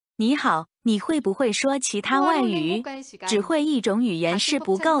你好，你会不会说其他外语？只会一种语言是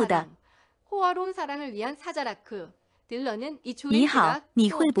不够的。你好，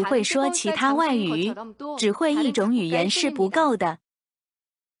你会不会说其他外语？只会一种语言是不够的。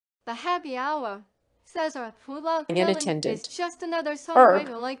An attendant.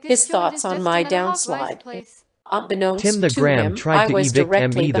 His thoughts on my downslide. Unbeknownst Tim the to Graham him, tried I to was evict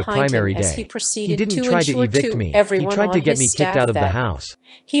directly me the behind primary him as day. he He proceeded didn't to try to ensure evict to me, he everyone tried on to get his me kicked staff out of the that house.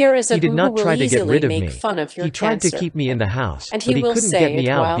 here is a He did who not will try to get easily rid of make me. fun of your He tried to cancer. keep me in the house, And but he he will couldn't say get it me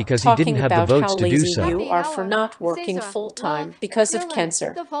out while because he talking didn't have the about how votes to do lazy so. you are for not working full-time because of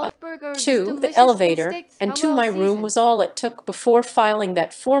cancer. To the elevator and to my room was all it took before filing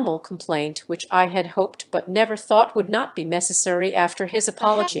that formal complaint which I had hoped but never thought would not be necessary after his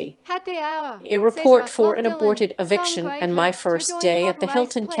apology. A report for an aborted eviction and my first day at the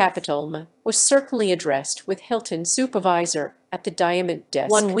Hilton Capitol was certainly addressed with Hilton supervisor at the diamond desk.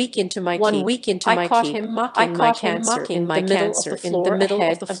 1 week into my keep, I caught him mocking my cancer in the middle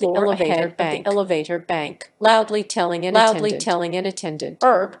of the floor ahead of the elevator bank, loudly telling an attendant,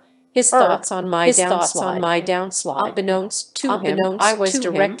 Herb, his thoughts on my downslide. Unbeknownst to him, I was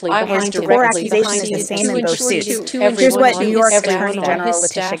directly behind him. Core accusation is the same in both suits. Here's what New York Attorney General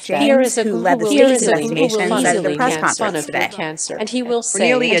Letitia James, who led the state's investigation, said at the press conference today. And he will For say,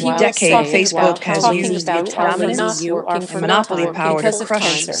 nearly a decade, Facebook has used its dominance and monopoly power to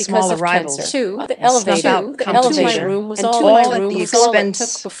crush small arrivals, and snuff out competition, all at the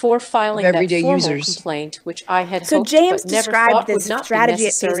expense of everyday users. So James described this strategy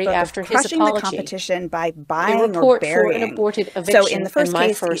at Facebook of crushing the competition by buying or burying. So in the first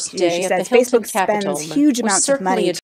case, she says Facebook spends huge amounts of money